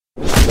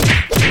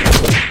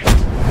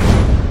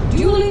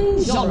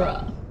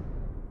genre.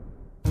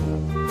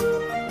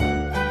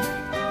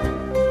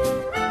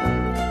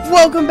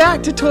 Welcome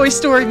back to Toy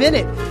Story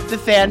Minute, the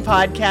fan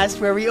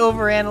podcast where we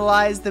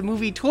overanalyze the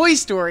movie Toy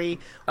Story.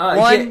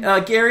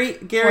 Gary,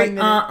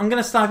 I'm going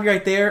to stop you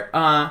right there.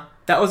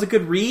 That was a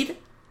good read.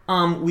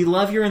 We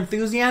love your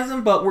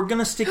enthusiasm, but we're going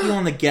to stick you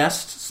on the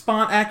guest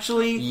spot,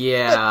 actually.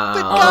 Yeah.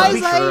 But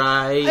guys,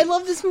 I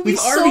love this movie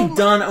so much. We've already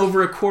done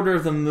over a quarter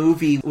of the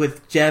movie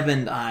with Jeb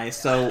and I,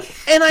 so...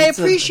 And I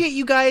appreciate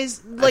you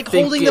guys,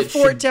 holding the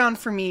fort down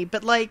for me,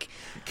 but,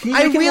 Can you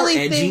make it really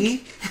more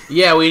edgy?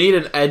 Yeah, we need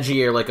an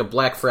edgier, a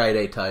Black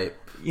Friday type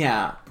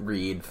Yeah.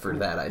 read for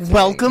that, I think.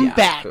 Welcome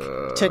back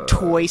to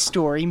Toy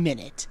Story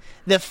Minute,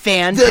 the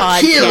fan the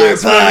podcast. Killer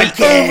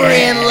Podcast.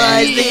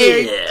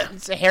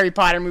 Overanalyze the Harry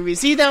Potter movies.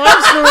 See, now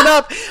I'm screwing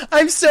up.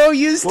 I'm so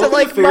used to,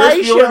 my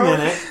Ferris show. Bueller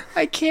Minute.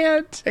 I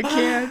can't.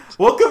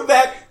 Welcome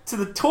back to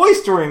the Toy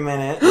Story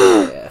Minute.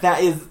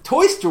 That is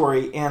Toy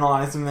Story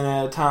analyzed a minute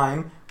at a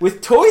time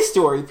with Toy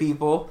Story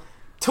people.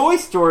 Toy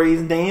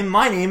Story's name.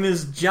 My name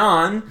is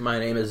John. My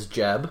name is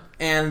Jeb.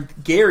 And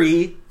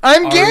Gary.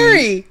 I'm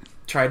Gary.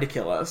 Tried to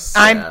kill us.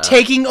 I'm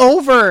taking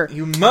over.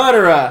 You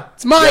murderer.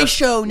 It's my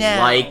show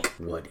now. Like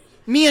Woody.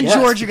 Me and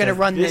George are going to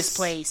run this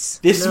place.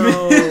 No.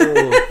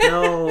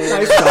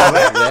 I saw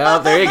that. Yeah,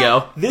 there you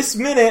go. This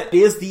minute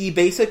is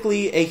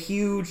basically a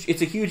huge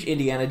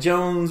Indiana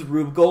Jones,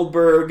 Rube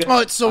Goldberg. Oh,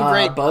 it's so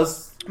great.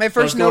 Buzz. My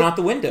first going note out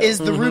the window. is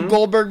the Rube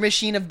Goldberg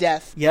machine of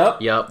death. Yep.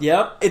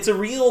 It's a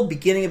real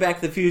beginning of Back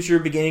to the Future,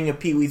 beginning of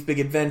Pee-wee's Big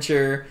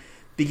Adventure,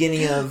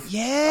 beginning of...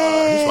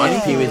 Yeah. Just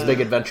watched Pee-wee's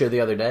Big Adventure the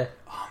other day.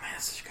 Oh, man,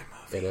 it's such a good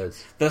movie. It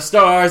is. The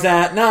stars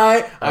at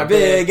night are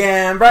big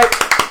and bright.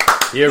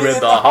 You're in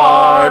the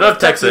heart of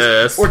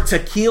Texas. Or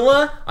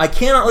Tequila. I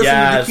cannot listen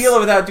to Tequila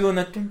without doing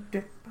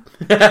the...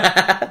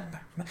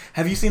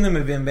 Have you seen the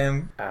movie Bam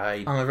Bam?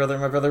 My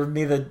brother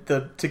me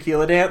the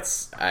tequila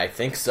dance. I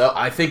think so,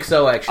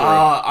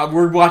 actually.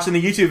 We're watching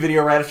the YouTube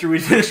video right after we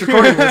finish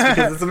recording this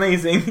because it's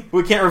amazing.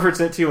 We can't refer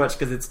to it too much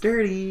because it's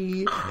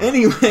dirty.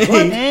 Anyway.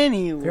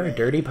 There are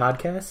dirty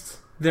podcasts?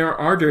 There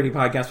are dirty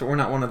podcasts, but we're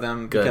not one of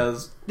them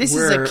because this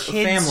we're is a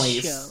kid's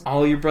families. show.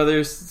 All your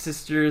brothers,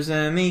 sisters,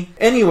 and me.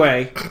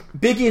 Anyway,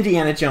 big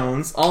Indiana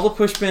Jones. All the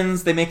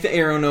pushpins, they make the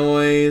arrow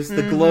noise.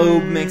 The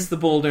globe makes the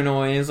boulder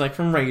noise, like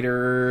from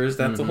Raiders.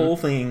 That's the whole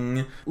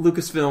thing.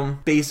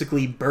 Lucasfilm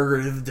basically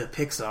birthed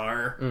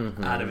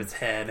Pixar out of its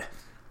head,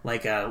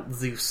 like a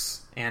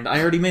Zeus. And I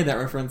already made that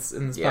reference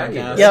in this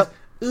podcast. Yep.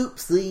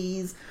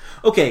 Oopsies.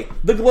 Okay,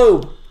 the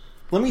globe.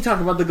 Let me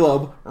talk about the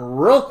globe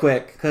real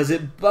quick, because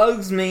it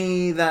bugs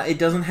me that it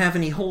doesn't have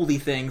any holdy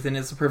things and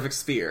it's a perfect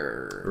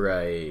sphere.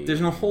 Right. There's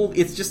no hold.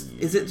 Is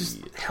it just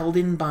held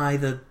in by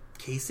the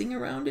casing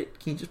around it?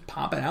 Can you just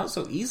pop it out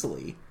so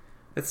easily?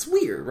 That's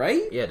weird,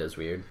 right? Yeah, it is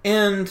weird.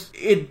 And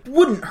it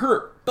wouldn't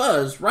hurt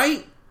Buzz,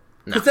 right?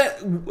 No.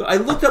 I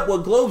looked up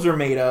what globes are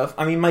made of.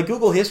 I mean, my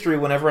Google history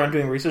whenever I'm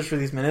doing research for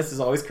these minutes is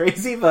always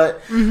crazy,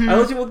 but I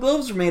looked at what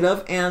globes are made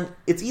of, and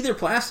it's either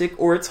plastic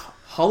or it's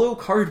hollow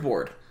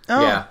cardboard. Oh.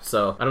 Yeah,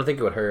 so I don't think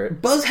it would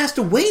hurt. Buzz has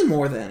to weigh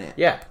more than it.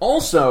 Yeah.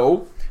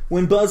 Also,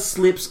 when Buzz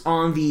slips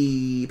on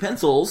the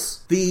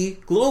pencils, the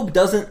globe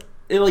doesn't...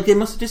 they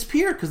must have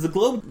disappeared because the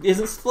globe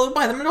isn't slowed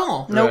by them at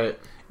all. Nope. Right.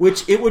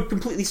 Which it would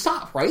completely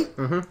stop, right?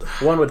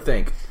 Mm-hmm. One would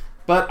think.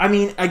 But, I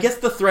mean, I guess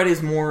the threat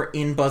is more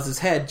in Buzz's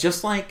head,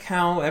 just like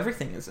how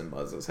everything is in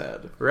Buzz's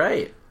head.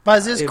 Right.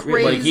 Buzz is It crazy.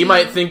 really- He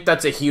might think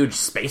that's a huge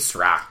space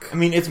rock. I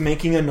mean, it's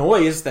making a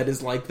noise that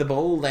is like the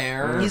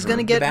boulder. He's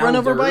gonna get run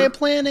over by a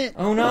planet.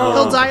 Oh no!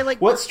 He'll die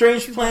like... What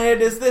strange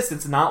planet is this?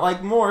 It's not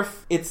like Morph.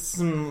 It's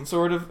some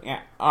sort of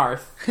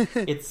Arth.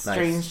 It's Nice.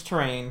 strange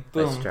terrain.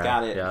 Boom, Nice try.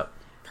 got it. Yep.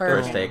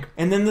 Perfect. First take.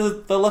 And then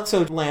the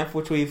Luxo lamp,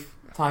 which we've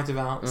talked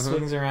about,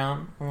 swings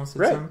around. Almost hits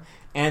Right. him.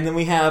 And then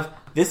we have,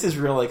 this is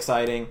real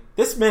exciting.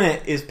 This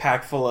minute is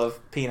packed full of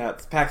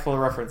peanuts, packed full of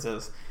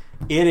references.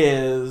 It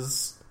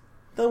is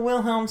the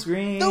Wilhelm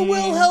scream. The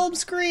Wilhelm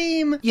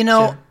scream! You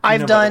know,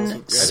 I've about done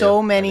Wilhelm scream.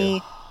 so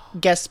many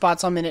guest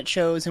spots on minute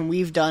shows, and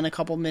we've done a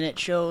couple minute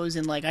shows,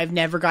 and I've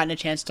never gotten a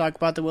chance to talk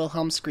about the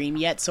Wilhelm scream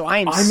yet, so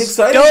I'm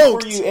excited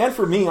stoked. for you and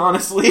for me,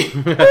 honestly.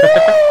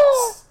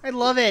 I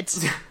love it.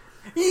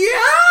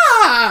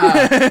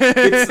 Yeah!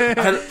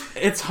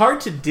 It's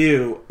hard to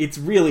do. It's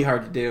really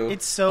hard to do.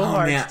 It's so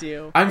hard to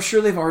do. I'm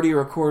sure they've already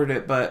recorded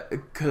it, but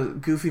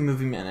Goofy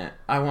Movie Minute.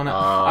 I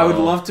would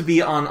love to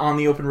be on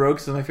the open road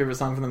because it's my favorite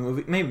song from the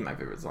movie. Maybe my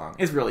favorite song.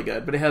 It's really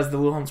good, but it has the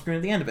Wilhelm scream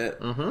at the end of it.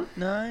 Mm-hmm.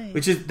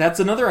 Nice.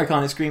 That's another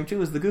iconic scream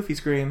too, is the Goofy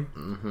scream.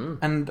 Mm-hmm.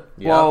 And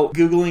while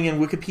Googling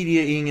and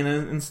Wikipediaing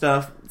and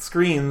stuff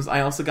screams,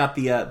 I also got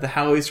the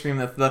Howie scream.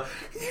 That's the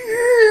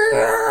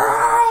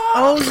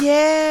Oh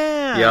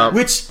yeah. Yep.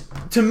 which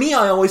to me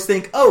I always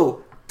think,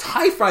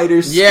 TIE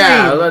Fighters Yeah, scream.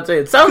 I was about to say,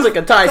 it sounds like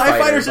a TIE Fighter. TIE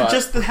Fighters are but-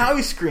 just the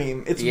Howie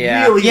scream. It's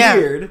Yeah. really Yeah.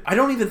 weird. I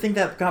don't even think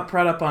that got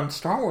brought up on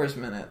Star Wars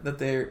Minute.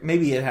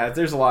 Maybe it has.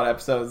 There's a lot of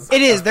episodes.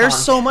 It is. of There's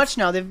content. so much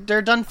now.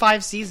 They're done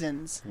 5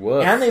 seasons.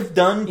 Woof. And they've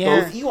done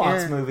Yeah, both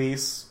Ewoks yeah.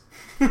 movies.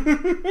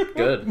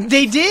 Good.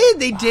 They did.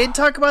 They did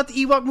talk about the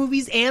Ewok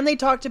movies, and they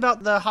talked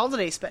about the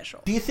holiday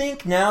special. Do you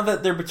think now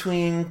that they're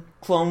between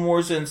Clone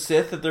Wars and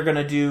Sith that they're going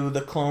to do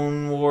the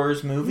Clone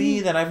Wars movie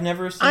that I've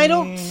never seen? I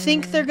don't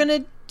think they're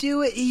gonna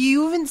do it.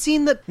 You haven't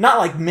seen the. Not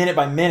like minute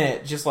by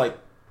minute, just like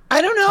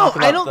I don't know. talk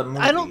about I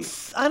the don't. movie.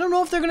 I don't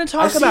know if they're gonna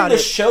talk I've seen about the it.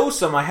 show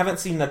some. I haven't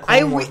seen the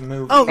Clone Wars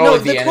movie. Oh no,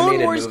 the the Clone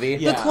animated Wars. movie?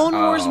 The Yeah. Clone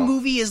Wars Oh.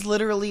 movie is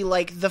literally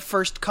like the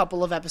first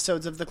couple of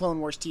episodes of the Clone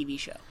Wars TV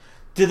show.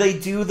 Do they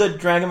do the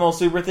Dragon Ball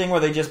Super thing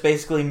where they just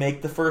basically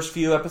make the first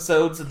few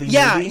episodes of the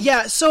movie?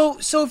 Yeah. So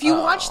if you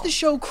watch the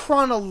show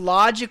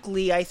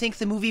chronologically, I think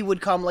the movie would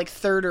come like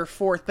third or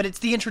fourth, but it's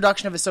the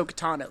introduction of Ahsoka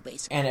Tano,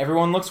 basically. And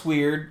everyone looks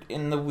weird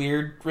in the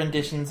weird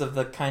renditions of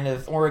the kind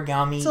of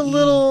origami. It's a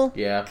little.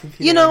 Yeah.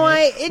 You know,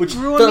 it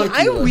grew on me.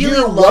 I really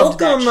You're loved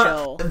that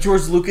welcome, show.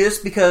 George Lucas,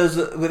 because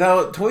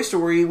without Toy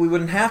Story, we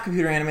wouldn't have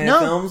computer animated No.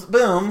 films.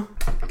 Boom.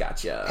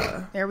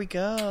 Gotcha. There we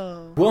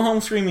go. Wilhelm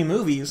Screamy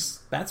Movies.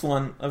 That's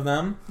one of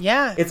them.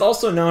 Yeah. It's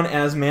also known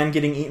as Man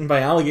Getting Eaten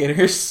by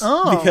Alligators.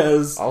 Oh.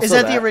 Because Also Is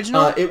that the that.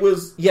 original? it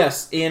was,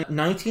 yes, in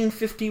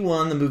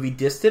 1951, the movie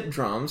Distant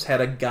Drums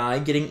had a guy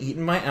getting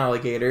eaten by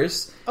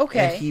alligators.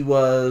 Okay.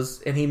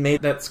 And he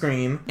made that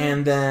scream.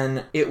 And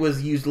then it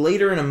was used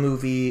later in a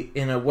movie,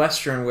 in a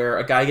Western, where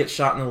a guy gets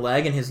shot in the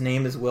leg and his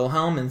name is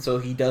Wilhelm, and so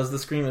he does the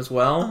scream as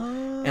well.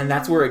 And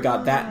that's where it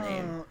got that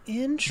name.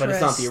 Interesting. But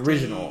it's not the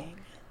original.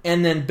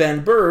 And then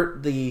Ben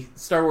Burt, the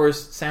Star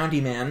Wars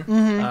soundy man,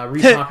 Mm-hmm.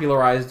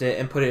 repopularized it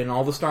and put it in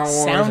all the Star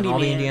Wars and Soundy all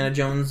the man. Indiana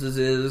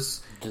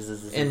Joneses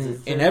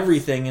and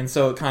everything. And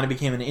so it kind of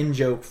became an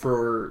in-joke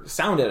for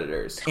sound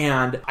editors.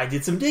 And I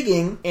did some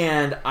digging,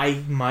 and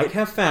I might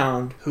have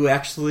found who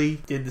actually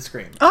did the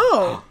scream.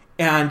 Oh.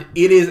 And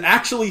it is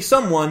actually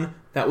someone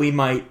that we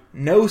might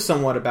know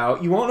somewhat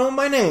about. You won't know him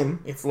by name.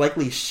 It's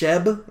likely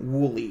Sheb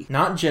Woolley.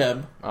 Not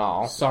Jeb.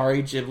 Aw.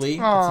 Sorry, Ghibli. It's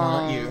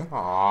not you.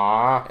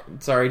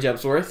 Aww. Sorry,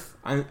 Jebsworth.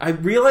 I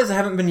realize I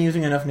haven't been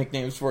using enough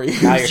nicknames for you.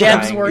 Now you're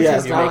Jeb's trying. worth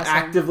Yes, is I'm awesome.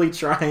 actively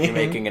trying. You're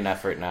making an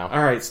effort now.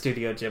 Alright,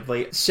 Studio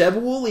Ghibli. Sheb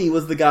Woolley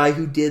was the guy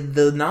who did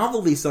the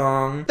novelty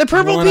song. The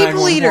Purple One-Eyed,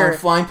 People One-Horned, Eater.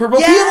 Flying Purple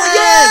Yes!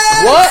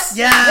 People. Yes! What?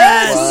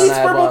 Yes! He eats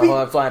purple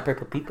people. Flying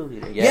purple people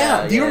eater.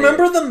 Yeah, do you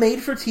remember the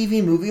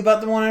made-for-TV movie about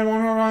the One-Eyed,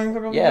 One-Horned, Flying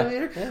Purple Yeah. People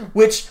Eater? Yeah.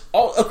 Which,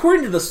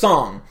 according to the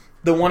song,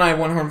 the One-Eyed,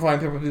 One-Horned, Flying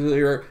Purple People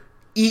Eater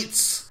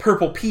eats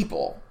purple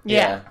people.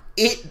 Yeah.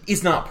 It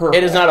is not purple.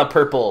 It is not a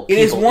purple. It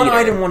is people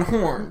one-eyed eater. and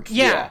one-horned.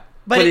 Yeah. Yeah.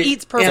 But it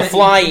eats purple. and It's a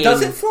flying-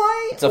 Does it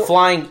fly? It's a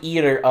flying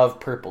eater of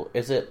purple.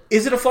 Is it?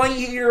 Is it a flying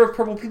eater of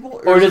purple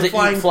people, Or is does it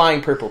flying, eat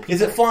flying purple people?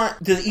 Is it flying?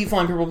 Does it eat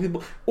flying purple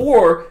people,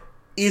 or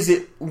is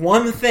it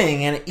one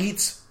thing and it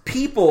eats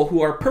people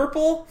who are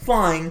purple,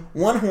 flying,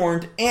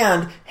 one-horned,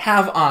 and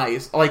have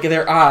eyes, like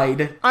they're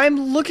eyed?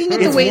 I'm looking at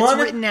the way it's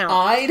written out.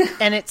 Eyed.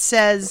 And it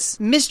says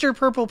Mr.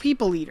 Purple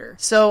People Eater.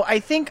 So I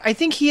think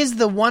he is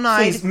the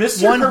one-eyed, Please,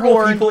 Mr. Purple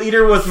one-horned, People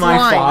Eater was my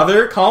flying.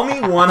 father. Call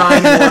me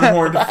one-eyed,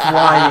 one-horned,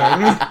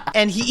 flying.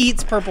 and he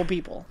eats purple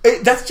people.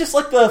 That's just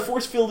like the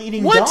force field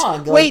eating What?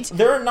 dog. Like, Wait,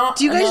 there are not.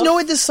 Do you guys enough- know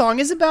what this song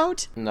is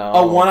about? No.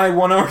 A one-eyed,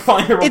 one-horned,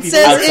 flying purple It people.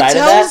 says it Outside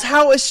of tells that?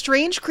 how a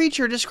strange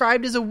creature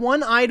described as a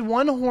one-eyed,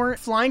 one-horned,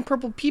 flying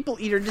purple people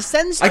eater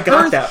descends to I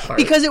got Earth that part.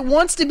 because it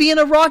wants to be in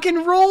a rock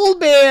and roll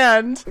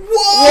band.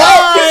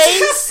 What?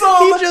 This is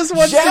some He just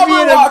wants to be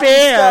in a Jabberwocky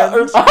band. stuff.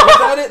 Or, was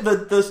that it?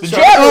 The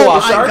shark?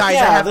 Jabberwocky. The shark? Guys, I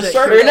yeah, have the to-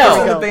 shark Or is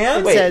no. in the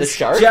band. Wait, says- the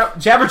shark?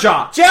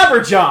 Jabberjaw.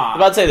 Jabberjaw. I'm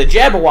about to say the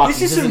Jabberwocky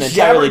This is is some an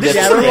entirely This is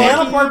different some thing.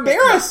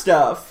 Hanna-Barbera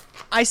stuff.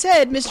 I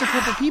said, Mr.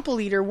 Purple People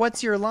Eater,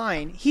 what's your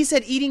line? He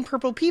said, eating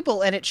purple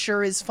people, and it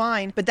sure is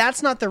fine. But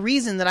that's not the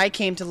reason that I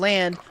came to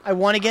land. I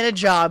want to get a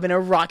job in a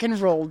rock and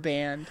roll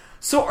band.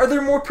 So, are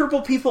there more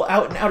purple people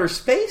out in outer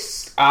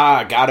space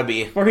Gotta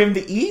be. for him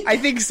to eat? I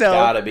think so.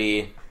 Gotta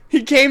be.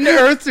 He came to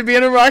Earth to be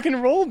in a rock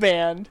and roll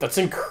band. That's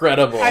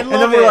incredible. I And then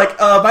love we're it. like,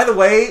 by the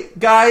way,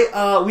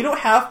 guy, we don't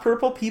have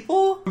purple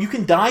people. You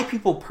can dye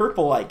people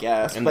purple, I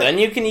guess. and but then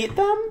you can eat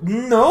them?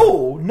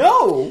 no.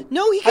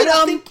 No, he I could,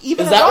 don't think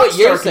even Is a that rock what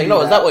you're star can saying? do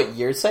No, is that what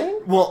you're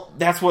saying? Well,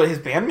 that's what his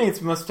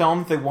bandmates must tell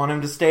him if they want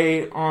him to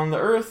stay on the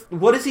Earth.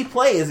 What does he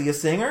play? Is he a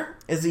singer?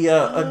 Is he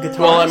a guitarist?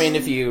 Well, I mean,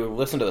 if you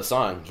listen to the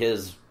song,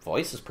 his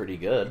voice is pretty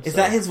good. Is so.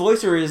 that his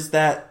voice, or is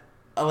that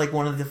like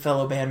one of the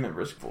fellow band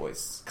members'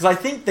 voice? Because I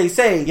think they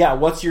say, yeah,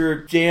 what's your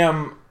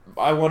jam?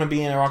 I want to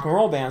be in a rock and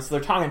roll band, so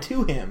they're talking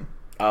to him.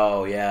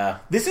 Oh, yeah.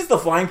 This is the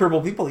Flying Purple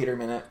People Eater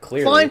minute.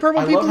 Clearly. Flying Purple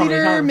I People love how many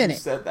Eater times you minute.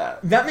 said that.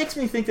 That makes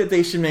me think that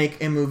they should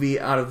make a movie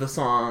out of the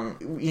song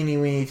 "Eeny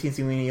Weeny Teensy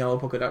Weeny Yellow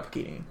Polka Dot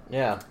Bikini."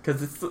 Yeah.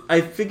 Because I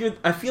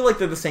feel like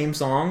they're the same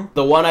song.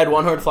 The one-eyed,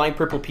 one-horned, flying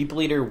purple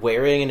people eater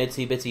wearing an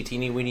itsy-bitsy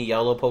teeny-weeny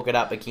yellow polka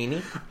dot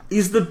bikini?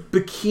 Is the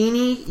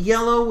bikini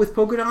yellow with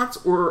polka dots,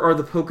 or are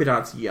the polka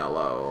dots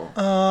yellow?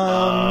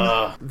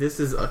 This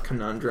is a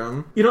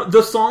conundrum. You know,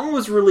 the song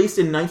was released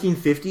in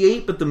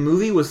 1958, but the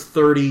movie was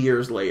 30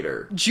 years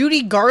later.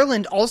 Judy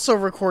Garland also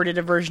recorded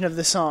a version of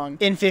the song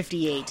in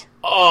 58.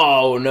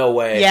 Oh, no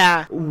way.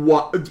 Yeah.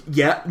 What?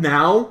 Yeah,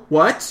 now?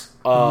 What?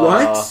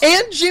 What?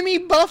 And Jimmy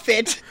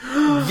Buffett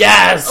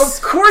Yes!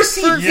 Of course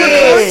he for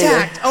did!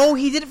 Contact. Oh,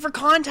 he did it for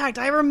Contact.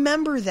 I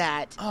remember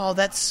that. Oh,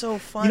 that's so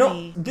funny.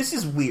 You know, this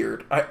is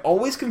weird. I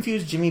always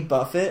confuse Jimmy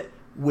Buffett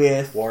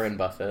with... Warren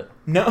Buffett.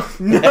 No,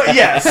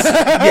 yes,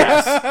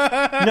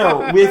 yes.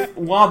 No, with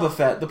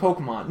Wobbuffet, the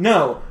Pokemon.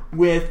 No,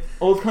 with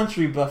Old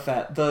Country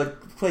Buffet, the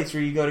place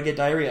where you go to get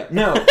diarrhea.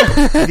 No,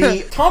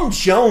 the Tom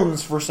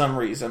Jones for some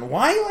reason.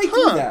 Why do I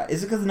do that?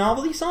 Is it because of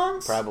novelty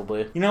songs?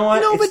 Probably. You know what?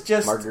 No, it's but-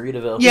 just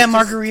Margaritaville. Yeah, it's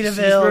just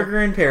Margaritaville.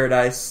 Cheeseburger in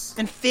Paradise.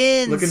 And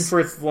Fins. Looking for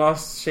its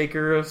lost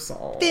shaker of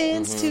salt.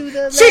 Fins to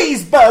the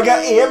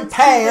Cheeseburger in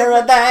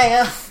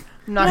Paradise.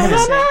 I'm not gonna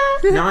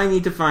say. Now I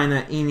need to find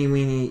that eeny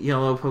weeny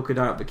yellow polka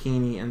dot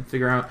bikini and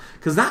figure out,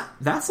 because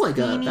that's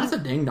a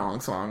ding dong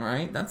song,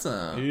 right? That's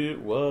a It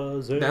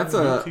was That's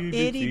a-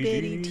 Itty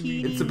bitty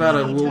teeny. it's about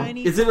a little.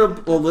 tiny. Is it a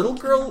little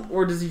girl,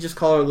 or does he just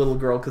call her a little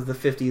girl because the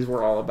 50s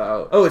were all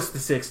about? Oh, it's the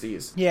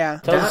 60s. Yeah.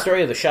 Tells the That-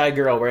 story of the shy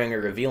girl wearing a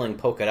revealing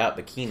polka dot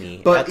bikini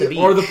at But the beach.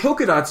 are the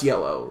polka dots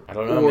yellow? I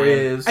don't know, Or man.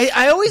 is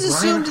I always Brian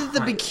assumed that the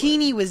Highway.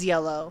 bikini was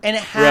yellow and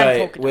it had right,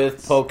 polka dots.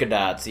 with polka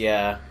dots,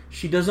 yeah.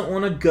 She doesn't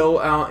want to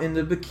go out in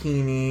the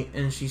bikini,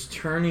 and she's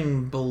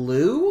turning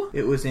blue.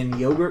 It was in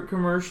yogurt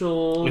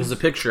commercials. There's a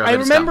picture of I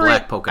it. It's got remember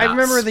black it. polka I dots.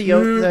 remember the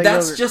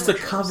That's yogurt just a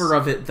commercials. cover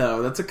of it,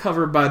 though. That's a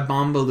cover by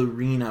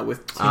Bombalurina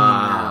with Timmy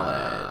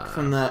Mallet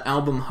from the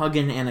album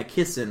Huggin' and a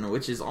Kissin',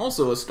 which is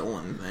also a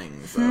stolen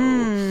thing. So,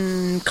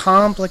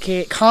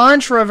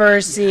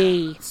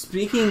 Controversy.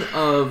 Speaking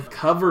of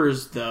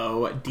covers,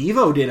 though,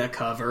 Devo did a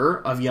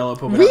cover of Yellow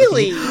Polka Dot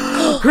Really?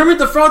 Bikini. Kermit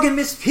the Frog and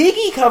Miss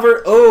Piggy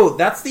cover. Oh,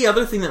 that's the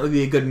other thing that would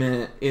be a good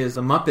minute is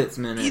a Muppets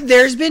minute.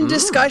 There's been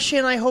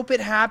discussion. I hope it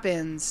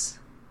happens.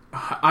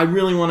 I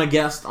really want to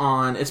guest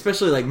on,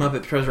 especially like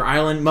Muppet Treasure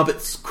Island,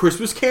 Muppets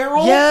Christmas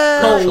Carol.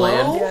 Yes.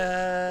 Hello?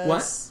 Yes.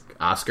 What?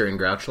 Oscar and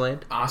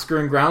Grouchland. Oscar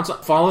and Grounds.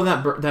 Follow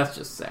that. That's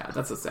just sad.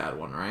 That's a sad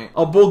one, right?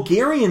 A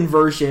Bulgarian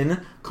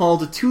version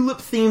called a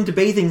tulip-themed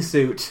bathing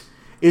suit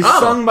is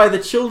sung by the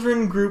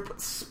children group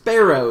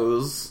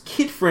Sparrows.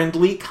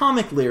 Kid-friendly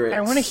comic lyrics.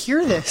 I want to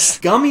hear this.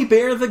 Gummy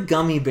Bear the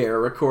Gummy Bear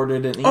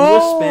recorded an English,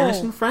 Oh.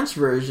 Spanish, and French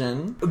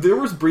version. There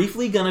was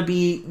briefly gonna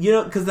be,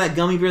 because that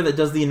Gummy Bear that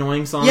does the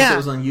annoying songs Yeah. that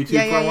was on YouTube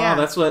Yeah, for yeah, a while, yeah.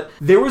 that's what...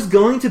 There was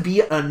going to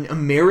be an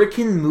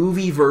American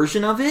movie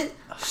version of it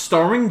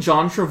starring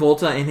John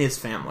Travolta and his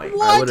family.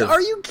 What? would've-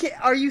 Are you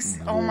Are you...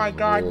 Oh my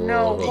god,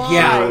 no. Why?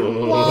 Yeah.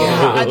 Why?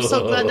 Yeah. I'm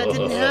so glad that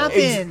didn't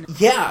happen.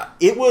 Yeah,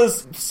 it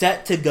was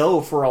set to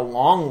go for a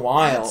long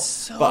while, That's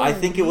so but I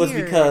think it was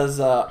weird. because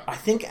I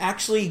think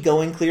actually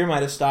Going Clear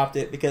might have stopped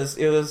it because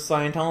it was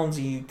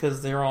Scientology,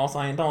 because they're all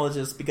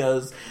Scientologists,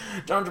 because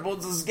John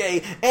Travolta's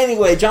gay.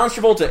 Anyway, John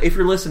Travolta, if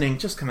you're listening,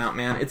 just come out,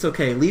 man. It's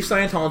okay. Leave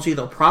Scientology.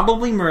 They'll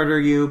probably murder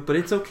you, but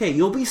it's okay.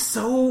 You'll be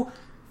so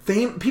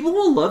famous. People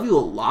will love you a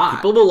lot.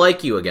 People will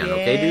like you again,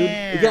 okay,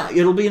 dude? Yeah,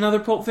 it'll be another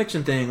Pulp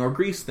Fiction thing, or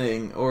Grease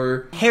thing,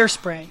 or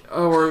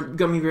Hairspray.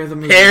 Gummy Bear the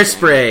movie.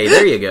 Hairspray.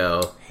 There you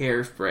go.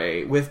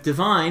 Hairspray with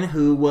Divine,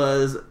 who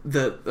was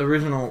the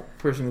original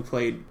person who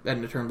played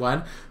Edna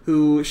Turnblad,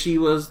 she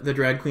was the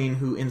drag queen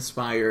who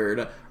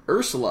inspired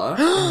Ursula.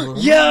 in Little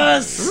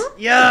Yes!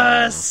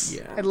 Yes!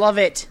 Yeah. I love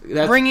it.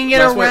 That's- Bringing it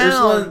that's why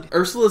around.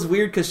 Ursula's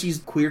weird because she's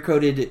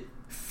queer-coded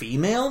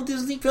female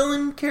Disney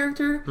villain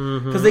character.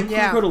 Because they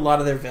Yeah. queer-code a lot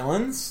of their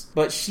villains,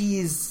 but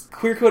she's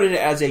queer-coded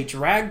as a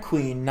drag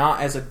queen,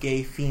 not as a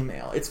gay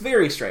female. It's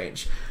very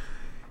strange.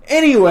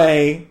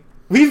 Anyway,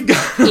 we've got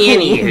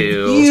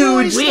Anywho,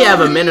 huge... we have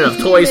a minute of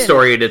Toy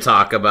Story to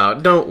talk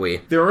about, don't we?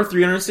 There are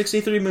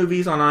 363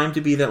 movies on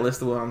IMDb that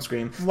list the on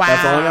screen. Wow.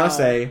 That's all I gotta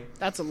say.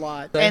 That's a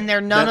lot. And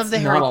they're none That's of the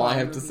Harry not all Potter I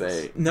have movies. to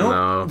say.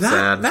 No, No,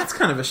 sad. that's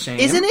kind of a shame.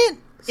 Isn't it?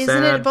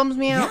 Isn't it? Sad. It bums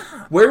me out.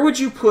 Yeah. Where would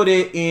you put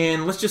it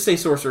in, let's just say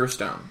Sorcerer's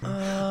Stone?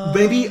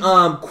 Maybe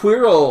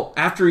Quirrell,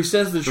 after he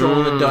says the troll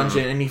in the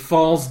dungeon and he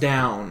falls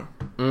down.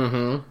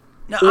 Mm-hmm.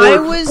 Now, I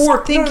was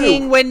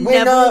thinking when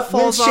Neville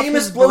falls off Seamus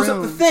his blows broom.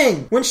 up the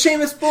thing. When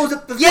Seamus blows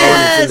up the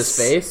Yes! thing. Into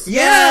space?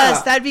 Yeah.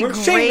 Yes, that'd be when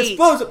great. Seamus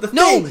blows up the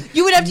No, thing.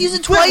 you would have to use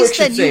it Flitwick twice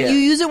should then. say You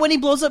it. use it when he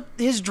blows up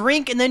his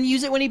drink and then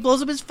use it when he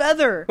blows up his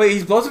feather. Wait,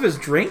 he blows up his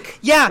drink?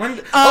 Yeah.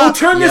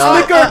 Turn this yeah.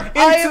 liquor into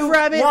Eye of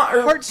rabbit,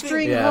 water.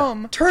 heartstring Yeah.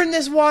 rum. Turn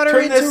this water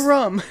Turn into this-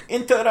 rum.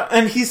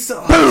 And he's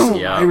so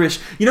Yeah. Irish.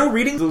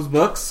 Reading those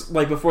books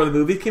like before the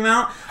movie came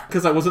out,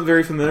 because I wasn't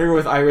very familiar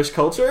with Irish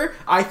culture,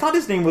 I thought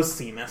his name was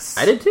Seamus.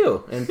 I did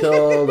too,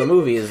 until the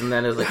movies, and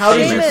then it was like, How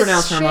did you Seamus.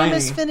 pronounce Hermione?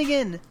 Seamus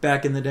Finnegan.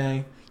 Back in the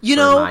day, You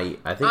know, I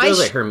think it was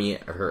like Hermione.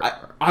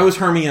 I was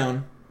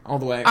Hermione all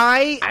the way.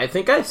 I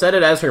think I said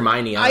it as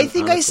Hermione. I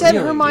think I honestly. said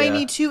Yeah.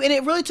 Hermione too, and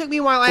it really took me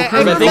a while. I I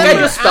remember think I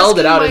just spelled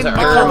it out asking as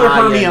my I a called mom-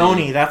 her Hermione.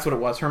 Hermione. That's what it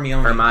was.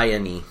 Hermione.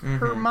 Hermione.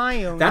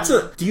 Hermione.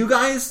 Do you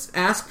guys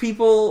ask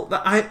people?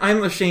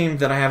 I'm ashamed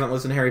that I haven't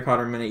listened to Harry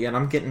Potter Minute yet.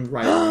 I'm getting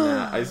right on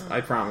that.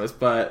 I promise.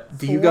 But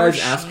do you For guys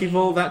ask shame.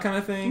 people that kind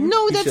of thing?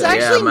 No, You that's should.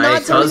 actually Yeah, my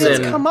not something that's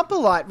cousin- come up a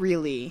lot,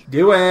 really.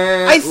 Do it.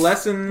 I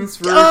Lessons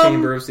for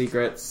Chamber of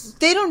Secrets.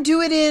 They don't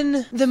do it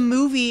in the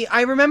movie.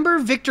 I remember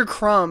Victor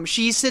Crumb.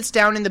 She sits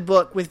down in the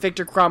book with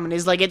Victor Crumb, and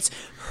he's like, it's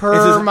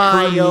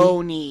Hermione.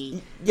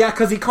 Hermione. Yeah,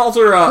 because he calls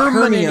her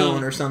Hermione.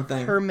 Hermione or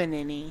something.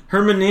 Hermione.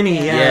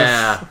 Hermione,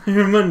 Yeah.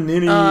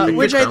 Hermione.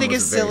 Which I Crumb think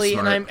was is very silly,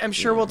 smart. and I'm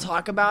sure we'll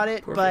talk about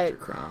it, Poor but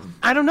Victor Crumb.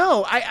 I don't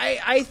know.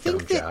 I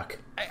think Dumb that... jock.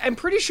 I'm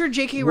pretty sure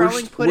J.K. Worst-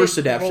 Rowling put worst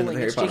it adaptation of Rowling. the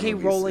Harry It's Potter J.K.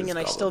 movies Rowling, is and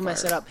I Goblet still of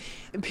mess Fire. it up.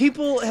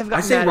 People have gotten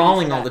I say mad at me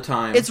Rowling for all that. the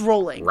time. It's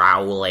Rowling.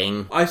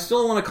 Rowling. I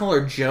still want to call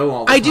her Jo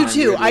all the I time. do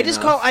too. weirdly I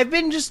just enough. I've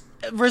been just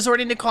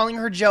resorting to calling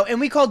her Jo, and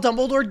we call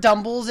Dumbledore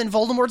Dumbles, and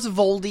Voldemort's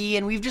Voldy,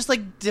 and we've just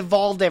like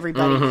devolved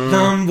everybody.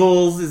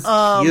 Dumbles is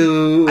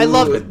cute. I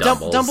love With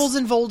Dumbles. Dumbles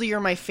and Voldy are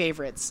my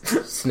favorites.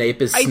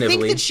 Snape is I snivelly.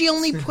 think that she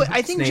only put.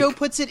 I think Snake. Jo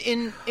puts it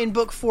in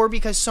book 4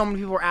 because so many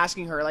people were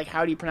asking her like,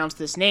 "How do you pronounce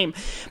this name?"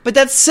 But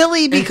that's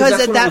silly And because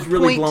that's at when that it was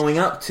really point, blowing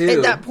up too.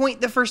 at that point,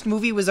 the first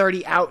movie was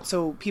already out,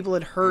 so people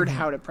had heard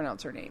how to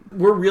pronounce her name.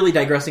 We're really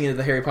digressing into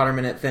the Harry Potter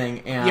minute thing,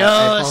 and Yes.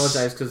 I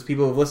apologize because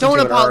people have listened Don't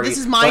to it apologize. already. This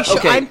is my But, show.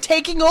 okay, I'm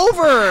taking over.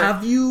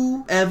 have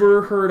you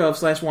ever heard of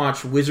 /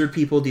 watched Wizard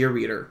People Dear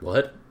Reader?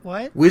 What?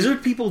 What?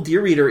 Wizard People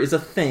Dear Reader is a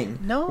thing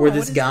No, where what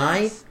this is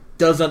guy this?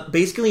 does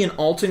basically an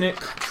alternate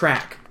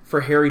track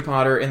for Harry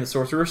Potter and the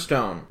Sorcerer's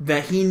Stone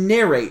that he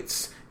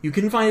narrates. You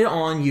can find it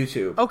all on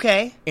YouTube.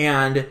 Okay.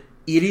 And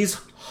it is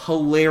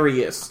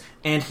hilarious.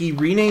 And he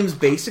renames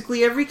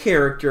basically every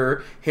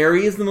character.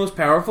 Harry is the most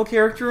powerful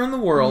character in the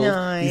world.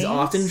 Nice. He's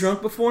often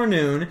drunk before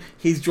noon.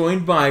 He's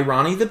joined by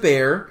Ronnie the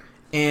Bear.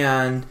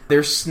 And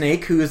there's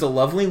Snake, who is a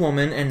lovely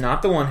woman and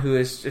not the one who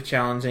is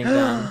challenging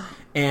them.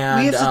 And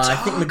We have to I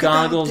think talk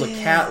McGonagall's about a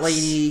cat this.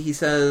 lady, he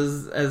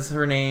says, as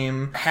her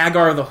name.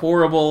 Hagar the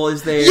Horrible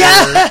is there.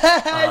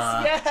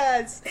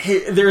 Yes,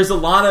 yes. There's a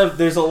lot of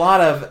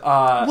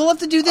We'll have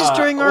to do this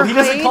during our well, he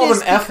doesn't call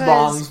them hiatus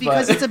F-bombs,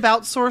 because but- it's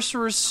about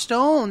Sorcerer's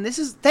Stone. This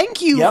is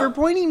thank you Yep. for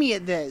pointing me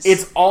at this.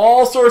 It's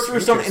all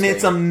Sorcerer's Stone, and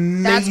it's Interesting.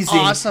 amazing. That's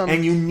awesome.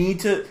 And you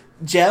need to...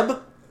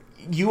 Jeb,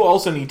 you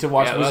also need to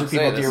watch Yeah, Wizard let's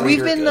People say Dear this.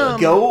 We've Reader. been,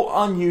 Go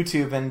on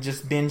YouTube and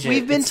just binge it.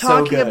 We've been It's so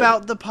talking good.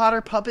 about the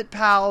Potter Puppet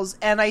Pals,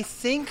 and I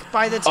think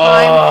by the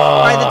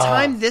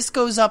time this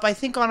goes up, I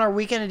think on our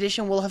weekend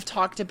edition we'll have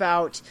talked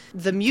about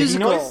the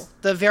musical, Noise?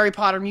 the Harry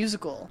Potter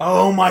musical.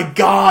 Oh my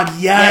god,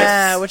 yes!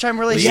 Yeah, which I'm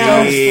really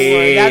Yes. stoked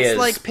for. That's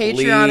like Please.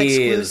 Patreon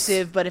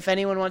exclusive, but if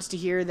anyone wants to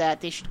hear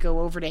that, they should go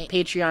over to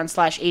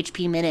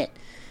Patreon/HP Minute,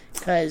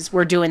 because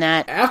we're doing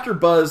that. After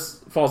Buzz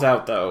falls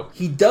out, though,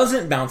 he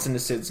doesn't bounce into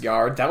Sid's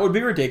yard. That would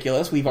be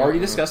ridiculous. We've already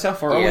discussed how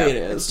far Yeah. away it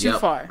is. Too Yep.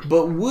 far.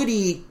 But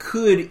Woody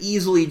could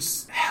easily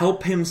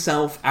help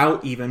himself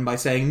out even by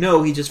saying,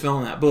 no, he just fell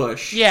in that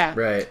bush. Yeah.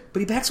 Right. But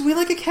he backs away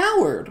like a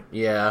coward.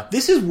 Yeah.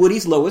 This is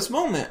Woody's lowest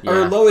moment.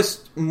 Or Yeah.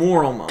 lowest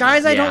moral moment.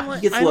 Guys, I Yeah. don't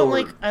like. He gets I don't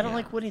lowered. like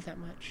Yeah. Woody that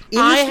much. In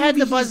I this had the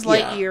movie, Buzz he's-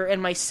 yeah. Lightyear,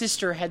 and my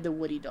sister had the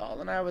Woody doll,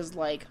 and I was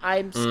like,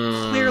 I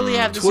clearly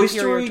have the Toy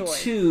superior Story toy.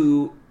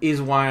 2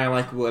 is why I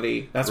like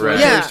Woody. That's why Right.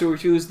 Yeah. Toy Story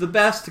 2 is the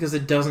best, because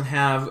it doesn't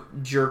have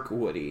jerk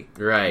Woody.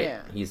 Right. Yeah.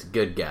 He's a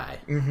good guy.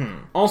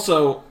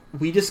 Also,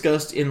 we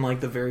discussed in like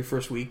the very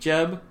first week,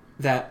 Jeb,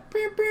 that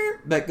beep, beep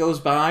that goes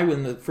by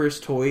when the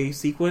first toy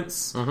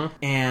sequence,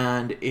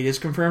 and it is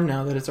confirmed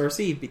now that it's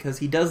RC because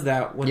he does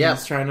that when Yep.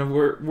 he's trying to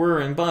whir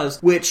and Buzz.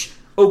 Which,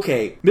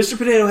 okay, Mr.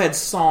 Potato Head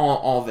saw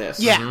all this,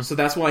 Yeah. So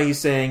that's why he's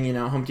saying,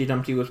 Humpty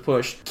Dumpty was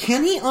pushed.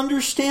 Can he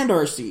understand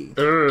RC?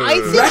 I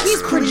think Rex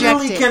he's clearly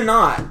projecting.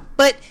 cannot.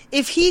 But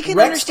if he can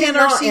Rex understand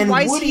cannot, RC, and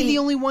why is Woody, he the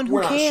only one who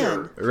we're not can?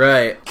 sure.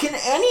 Right. Can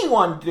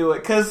anyone do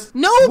it? Because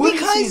No, Woody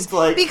because seems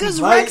like because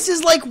he might- Rex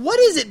is like, what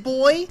is it,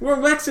 boy?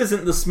 Well, Rex isn't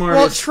the Well,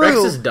 smartest. true. Rex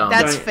is dumb.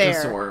 That's fair.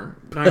 Dinosaur.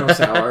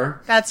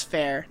 Dinosaur. That's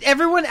fair.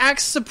 Everyone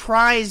acts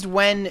surprised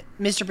when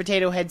Mr.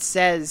 Potato Head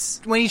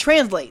says, when he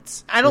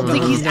translates. I don't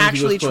think he's He was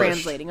actually pushed.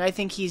 translating. I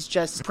think he's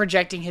just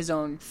projecting his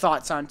own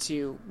thoughts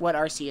onto what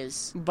RC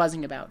is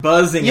buzzing about.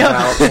 Buzzing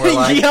about more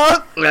like.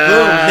 Yup. Boom,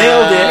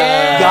 nailed it.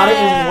 Yeah. Got it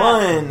in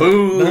one.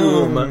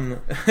 Boom.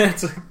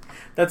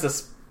 That's a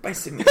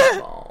spicy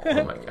meatball.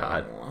 Oh my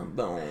God.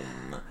 Boom.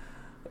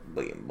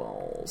 Billion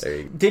balls. There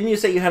you- Didn't you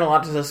say you had a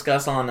lot to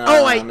discuss on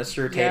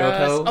Mr. Tato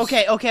Yes. Toes?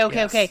 Okay.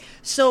 Yes.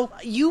 So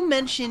you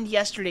mentioned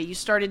yesterday, you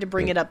started to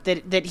bring it up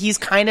that he's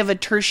kind of a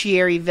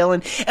tertiary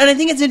villain, and I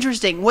think it's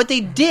interesting. What they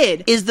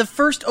did is the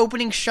first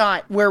opening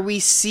shot where we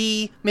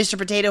see Mr.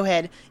 Potato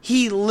Head,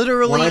 he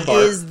literally One-Eyed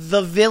Bart. is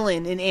the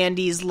villain in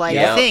Andy's like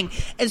Yeah. thing,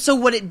 and so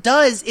what it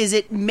does is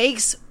it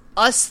makes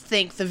us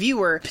think, the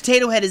viewer,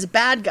 Potato Head is a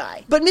bad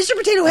guy, but Mr.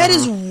 Potato Head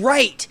is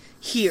right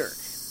here.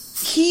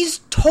 He's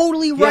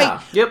totally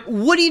right. Yep.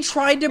 Woody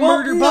tried to Well,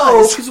 murder no,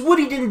 Buzz. because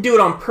Woody didn't do it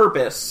on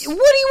purpose. Woody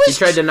was. He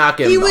tried to knock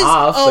him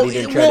off, but he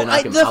didn't try to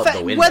knock him out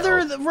the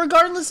window.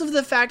 Regardless of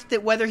the fact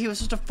that whether he was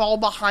supposed to fall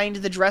behind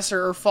the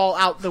dresser or fall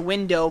out the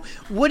window,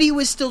 Woody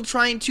was still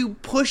trying to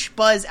push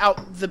Buzz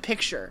out the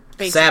picture.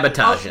 Basically.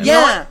 Sabotage him. Yeah. You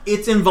know what?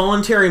 It's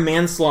involuntary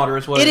manslaughter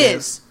is what it It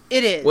is. is.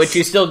 It is. Which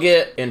you still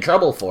get in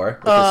trouble for,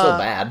 which is still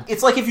bad.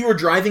 It's like if you were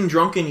driving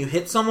drunk and you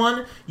hit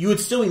someone, you would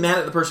still be mad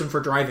at the person for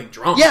driving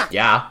drunk. Yeah.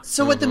 Yeah.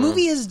 So what the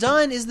movie has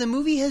done is the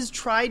movie has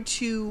tried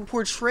to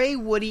portray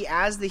Woody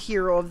as the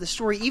hero of the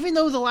story, even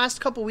though the last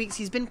couple weeks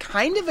he's been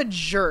kind of a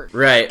jerk.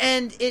 Right.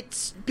 And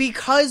it's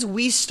because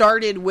we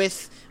started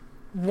with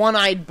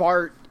One-Eyed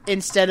Bart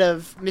instead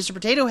of Mr.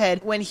 Potato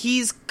Head. When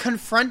he's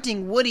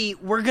confronting Woody,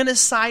 we're going to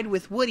side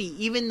with Woody,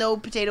 even though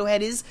Potato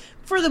Head is,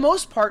 for the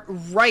most part,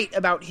 right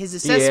about his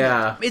assessment.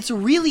 Yeah. It's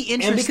really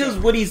interesting. And because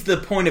Woody's the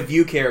point of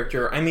view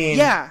character, I mean,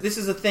 Yeah. this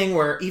is a thing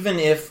where even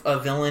if a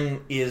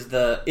villain is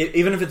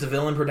even if it's a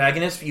villain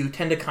protagonist, you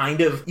tend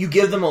to you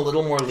give them a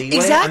little more leeway.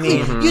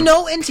 Exactly. I mean, You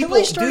know, until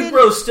I started... Dude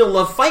Bros still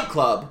love Fight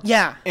Club.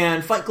 Yeah.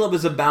 And Fight Club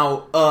is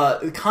about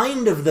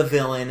kind of the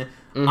villain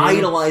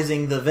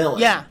idolizing the villain.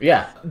 Yeah.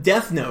 Yeah.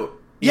 Death Note.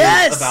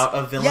 Yes! Is about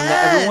a villain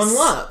that everyone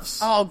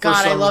loves. Oh, God,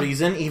 for I some love...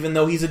 reason, even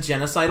though he's a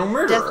genocidal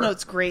murderer. Death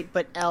Note's great,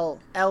 but L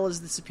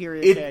is the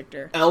superior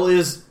character. L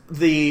is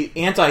the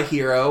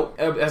anti-hero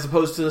as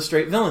opposed to the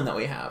straight villain that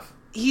we have.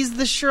 He's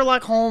the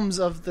Sherlock Holmes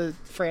of the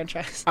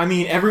franchise. I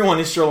mean, everyone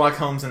is Sherlock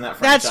Holmes in that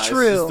franchise. That's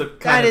true.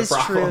 That is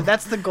problem. true.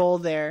 That's the goal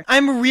there.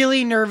 I'm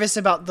really nervous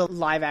about the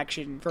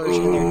live-action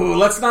version. Ooh,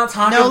 let's not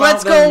talk about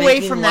let's them go away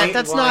making from that.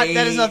 Light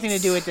That has nothing to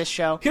do with this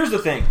show. Here's the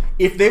thing.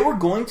 If they were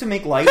going to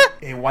make Light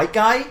a white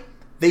guy,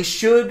 they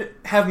should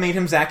have made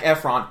him Zac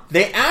Efron.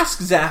 They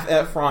asked Zac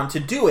Efron to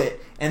do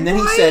it, and then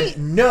he said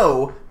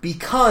no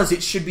because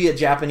it should be a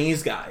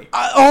Japanese guy.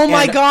 Oh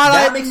my God!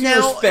 That makes me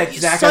respect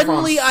Zac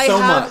suddenly Efron so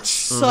I have much.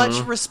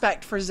 such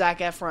respect for Zac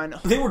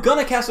Efron. They were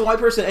gonna cast a white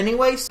person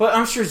anyway, but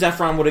I'm sure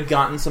Zephron would have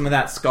gotten some of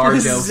that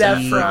ScarJo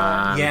heat.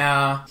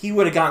 Yeah, he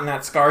would have gotten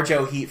that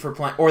ScarJo heat for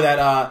playing, or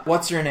that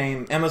what's her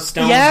name, Emma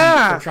Stone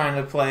heat for trying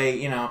to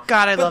play. You know,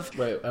 God, I love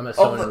Emma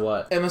Stone in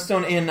what? Emma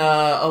Stone in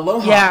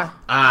Aloha,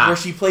 where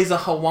she plays a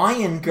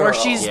Hawaiian girl. Where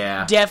she's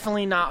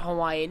definitely not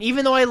Hawaiian,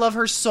 even though I love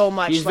her so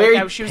much. She's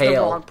she was the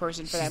wrong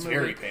person for that movie.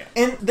 Very pale.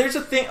 And there's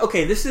a thing.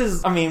 Okay, this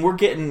is. I mean, we're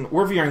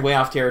veering way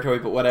off territory,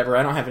 but whatever.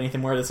 I don't have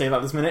anything more to say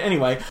about this minute.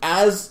 Anyway,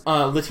 as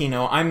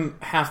Latino, I'm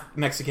half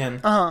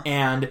Mexican,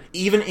 and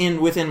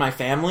even within my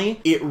family,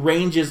 it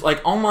ranges.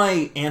 Like all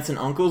my aunts and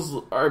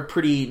uncles are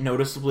pretty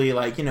noticeably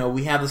like, you know,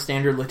 we have the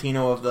standard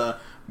Latino of the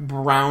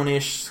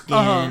brownish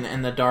skin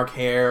and the dark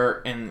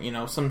hair and, you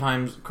know,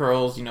 sometimes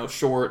curls, you know,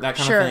 short, that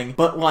kind of thing.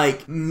 But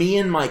like me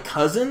and my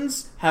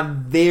cousins have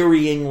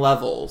varying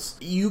levels.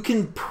 You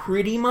can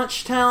pretty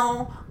much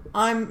tell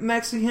I'm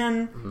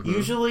Mexican,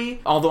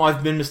 usually, although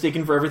I've been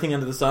mistaken for everything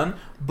under the sun.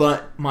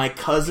 But my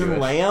cousin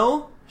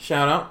Leo,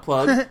 shout out,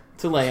 plug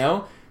to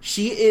Leo,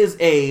 she is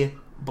a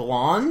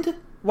blonde.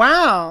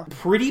 Wow.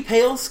 Pretty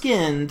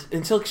pale-skinned,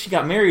 until she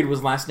got married,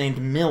 was last named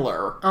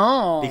Miller.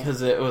 Oh.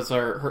 Because it was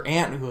her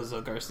aunt who was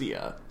a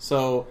Garcia.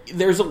 So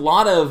there's a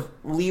lot of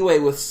leeway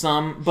with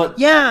some, but...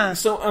 Yeah.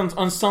 So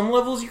on some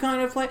levels you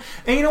kind of play...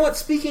 And you know what?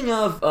 Speaking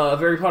of a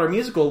Harry Potter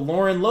musical,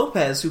 Lauren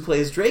Lopez, who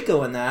plays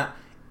Draco in that,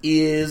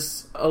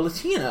 is a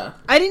Latina.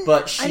 I didn't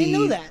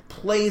know that.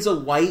 Plays a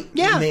white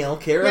male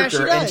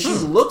character, and she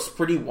looks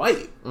pretty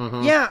white.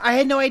 Yeah, I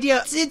had no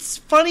idea. It's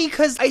funny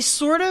because I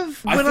sort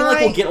of... I feel like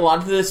we'll get a lot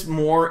of this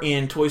more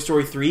in Toy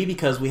Story 3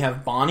 because we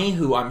have Bonnie,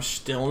 who I'm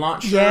still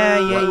not sure.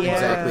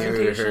 Exactly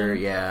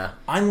her,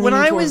 when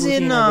I was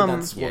in...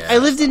 I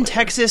lived in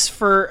Texas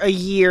for a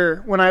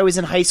year when I was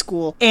in high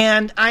school,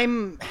 and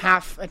I'm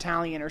half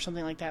Italian or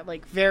something like that.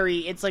 Like,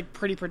 it's like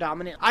pretty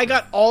predominant. I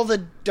got all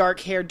the dark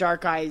hair,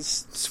 dark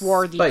eyes,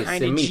 swarthy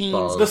kind of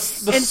genes. The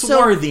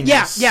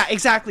swarthiness. Yeah,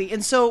 exactly.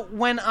 And so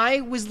when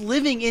I was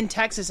living in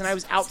Texas and I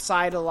was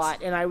outside a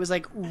lot and I was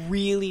like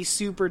really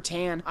super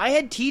tan, I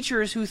had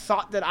teachers who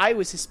thought that I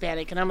was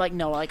Hispanic, and I'm like,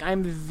 no, like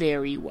I'm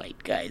very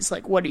white, guys.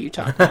 Like, what are you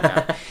talking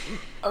about?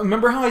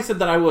 Remember how I said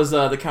that I was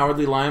the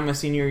Cowardly Lion my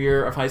senior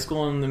year of high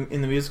school in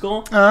the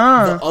musical?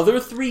 Oh. The other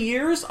 3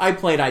 years, I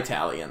played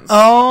Italians.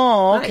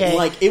 Oh, okay.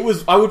 Like,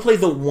 I would play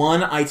the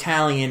one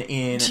Italian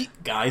in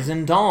Guys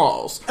and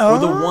Dolls. Or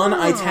the one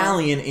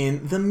Italian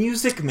in The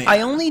Music Man.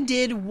 I only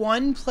did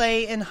one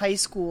play in high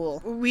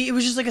school. It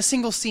was just like a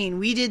single scene.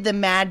 We did the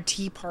Mad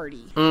Tea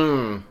Party.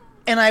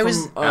 And I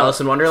was... Alice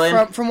in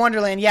Wonderland? From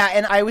Wonderland, yeah.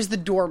 And I was the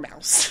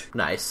dormouse.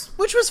 Nice.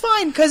 Which was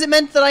fine, because it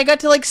meant that I got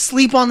to, like,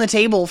 sleep on the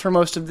table for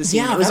most of the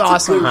scene. Yeah, it was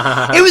awesome.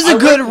 It was a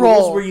good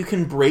role. Where you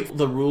can break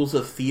the rules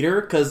of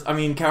theater, because, I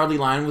mean, Cowardly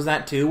Lion was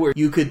that, too, where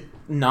you could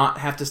not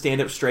have to stand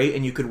up straight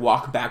and you could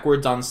walk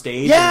backwards on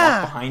stage and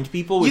walk behind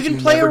people, which you can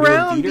play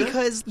around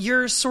because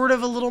you're sort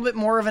of a little bit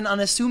more of an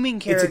unassuming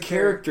character. It's a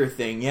character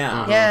thing,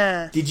 yeah.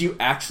 Yeah. Did you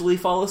actually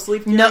fall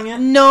asleep during it?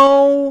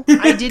 No,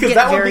 I did get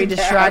very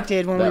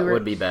distracted when we were... That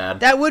would be bad.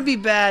 That would be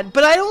bad.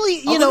 But I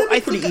only, I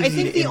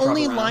think the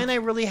only line I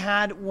really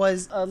had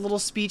was a little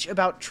speech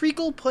about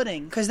treacle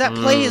pudding, because that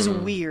play is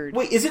weird.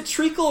 Wait, is it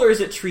treacle or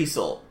is it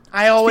treacle?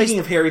 Speaking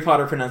of Harry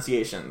Potter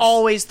pronunciations.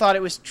 Always thought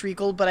it was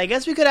treacle, but I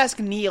guess we could ask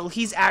Neil.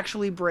 He's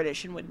actually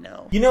British and would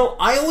know. You know,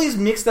 I always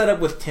mixed that up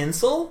with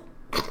tinsel.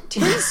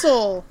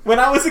 Tinsel? When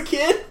I was a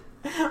kid.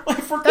 like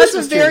for That's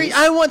Christmas a very. trees.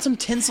 I want some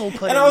tinsel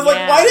pudding. And I was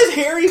like, why does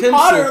Harry Tinsel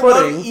Potter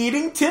pudding. love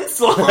eating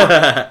tinsel?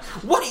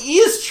 What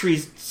is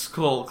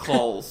treacle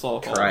called?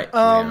 Right.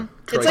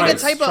 It's like a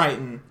type of.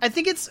 Triton. I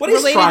think it's What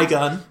is related.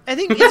 trigun? I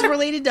think it's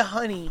related to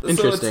honey.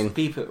 Interesting. So it's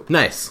bee poop.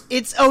 Nice.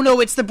 It's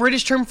the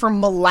British term for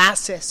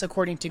molasses,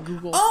 according to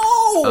Google.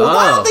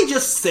 Why don't they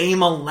just say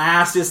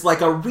molasses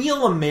like a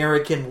real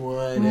American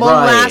would?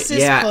 Molasses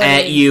Yeah, pudding.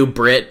 at you,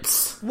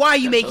 Brits. Why are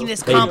you making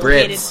this Hey,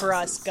 complicated Brits. for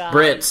us, guys?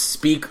 Brits,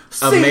 speak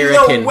See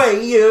American. the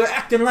way you're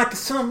acting like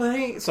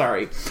somebody.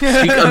 Sorry.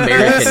 Speak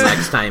American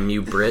next time,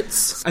 you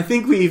Brits. I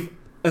think we've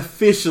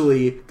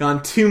officially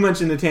gone too much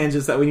into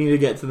tangents that we need to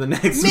get to the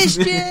next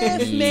Mischief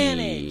minute.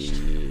 managed.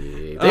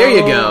 There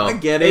you go. I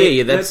get it.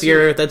 Hey, that's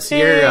your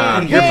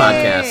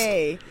podcast.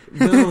 Hey.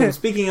 Boom.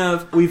 Speaking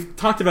of, we've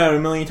talked about it a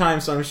million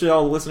times, so I'm sure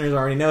all the listeners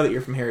already know that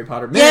you're from Harry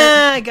Potter Minute.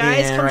 Yeah,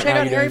 guys, And come right check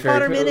now out you're Harry doing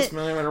Potter Phillips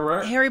Minute.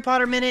 Right? Harry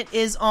Potter Minute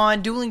is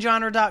on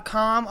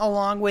duelinggenre.com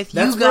along with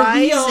That's you guys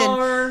where we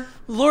and are.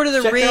 Lord of the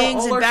Check out Rings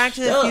all and our Back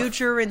to the stuff.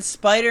 Future and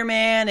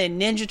Spider-Man and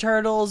Ninja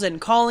Turtles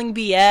and Calling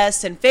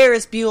BS and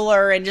Ferris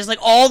Bueller and just like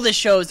all the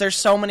shows. There's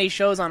so many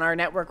shows on our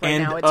network right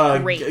And now.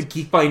 It's great.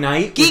 Geek by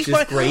Night, which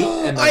is great,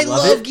 and I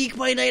love it. Geek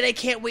by Night. I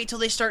can't wait till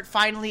they start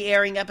finally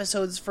airing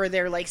episodes for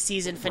their like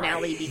season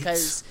finale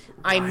because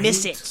I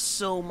miss it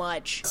so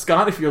much.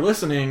 Scott, if you're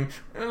listening,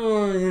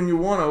 and you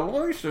want a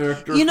voice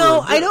actor, You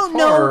know, for a I good don't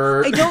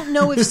part. know. I don't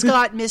know if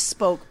Scott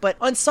misspoke, but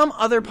on some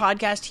other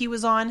podcast he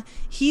was on,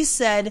 he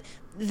said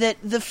that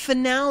the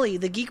finale,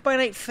 the Geek by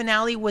Night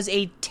finale, was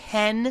a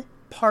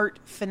 10-part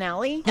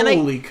finale. And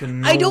Holy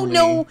cannoli. I don't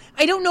know.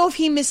 I don't know if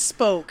he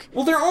misspoke.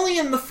 Well, they're only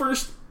in the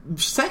first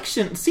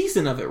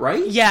season of it,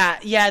 right?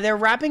 Yeah, they're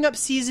wrapping up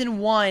season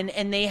 1,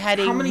 and they had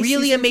How a many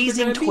really seasons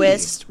amazing were gonna be?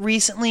 twist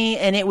recently,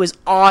 and it was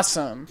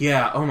awesome.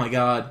 Yeah, oh my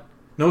god.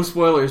 No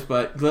spoilers,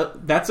 but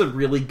that's a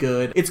really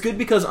good... It's good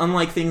because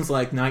unlike things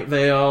like Night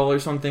Vale or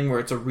something where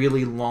it's a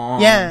really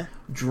long,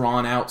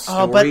 drawn-out story...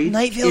 Oh, but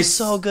Night Vale's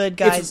so good,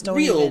 guys. It's Don't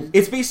real. even...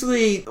 It's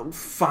basically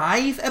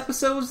 5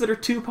 episodes that are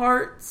 2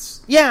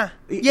 parts. Yeah,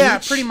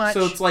 each, pretty much.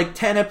 So it's like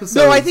 10 episodes.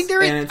 No, I think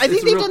and I think it's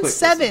a they've real done quick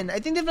 7. listen. I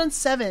think they've done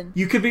 7.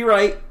 You could be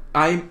right.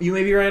 You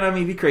may be right. I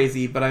may be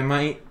crazy, but I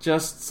might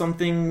just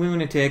something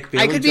lunatic.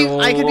 I could be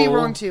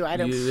wrong too. I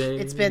don't.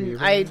 It's been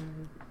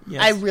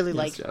Yes, I really yes,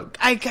 like. Joe.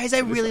 I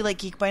really like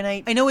Geek by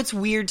Night. I know it's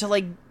weird to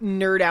like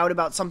nerd out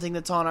about something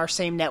that's on our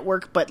same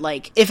network, but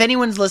like if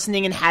anyone's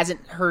listening and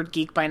hasn't heard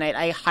Geek by Night,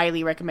 I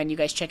highly recommend you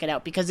guys check it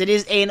out because it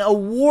is an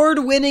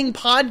award-winning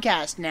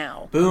podcast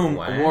now. Boom,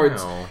 Wow.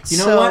 awards. You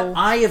know So- what?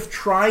 I have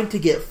tried to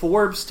get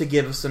Forbes to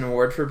give us an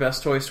award for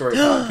Best Toy Story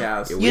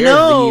Podcast. We're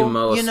know- the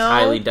most you know,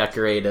 highly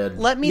decorated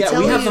Let me Yeah,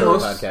 tell we have you, the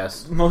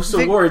podcast. most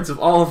Vic- awards of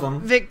all of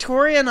them.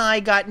 Victoria and I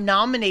got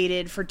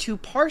nominated for 2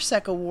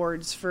 Parsec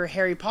Awards for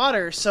Harry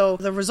Potter, so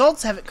the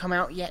results haven't come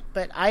out yet,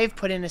 but I've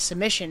put in a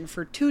submission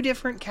for 2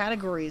 different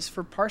categories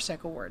for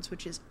Parsec Awards,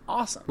 which is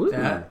awesome. Ooh.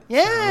 That.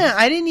 Yeah,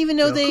 I didn't even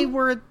know Real they cool.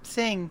 were a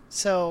thing,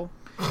 so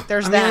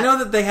there's I that. mean, I know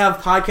that they have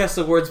podcast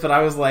awards, but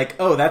I was like,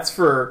 oh, that's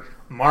for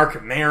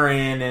Mark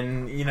Maron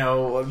and,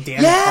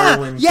 Dan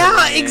Harlan.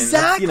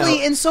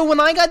 exactly. And so when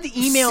I got the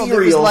email that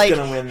was Serial's like,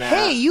 gonna win that.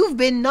 hey, you've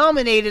been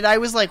nominated, I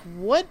was like,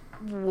 what?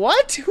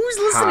 Who's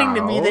listening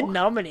to me How? that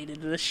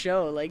nominated the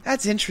show? Like,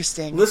 that's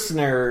interesting.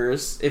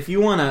 Listeners, if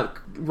you want to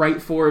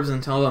write Forbes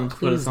and tell them to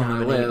put us on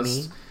the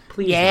list,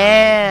 Please.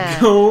 Yeah.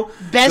 go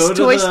Best to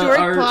Toy Story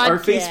our podcast.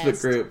 Facebook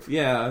group.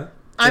 Yeah.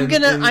 I'm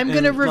gonna and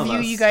love review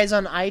us. you guys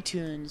on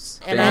iTunes,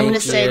 and Thank I'm gonna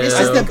say you. this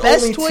I is the think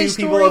best only Toy 2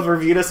 Story. people have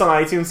reviewed us on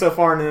iTunes so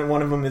far, and then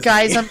one of them is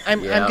Guys, me.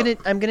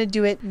 I'm gonna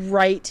do it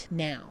right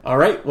now. All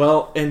right.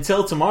 Well,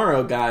 until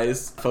tomorrow,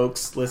 guys,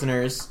 folks,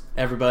 listeners,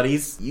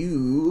 everybody's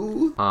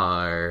you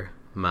Are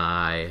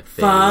my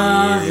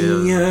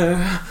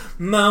fire,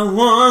 my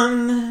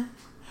one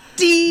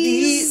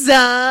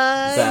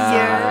Desire.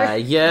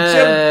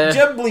 Yeah.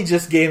 Jebly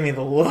just gave me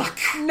the look.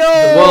 No.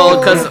 Well,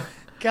 because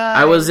God.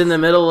 I was in the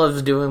middle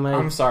of doing my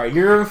I'm sorry.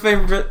 You're a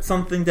favorite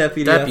something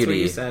deputy. That's what deputy.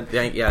 you said.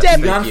 Yeah, Deputy. thank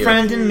You got a you.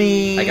 friend in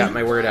me. I got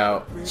my word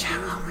out.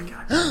 Oh my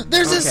god.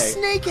 There's a Okay.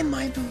 snake in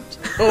my boot.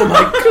 Oh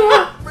my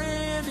god.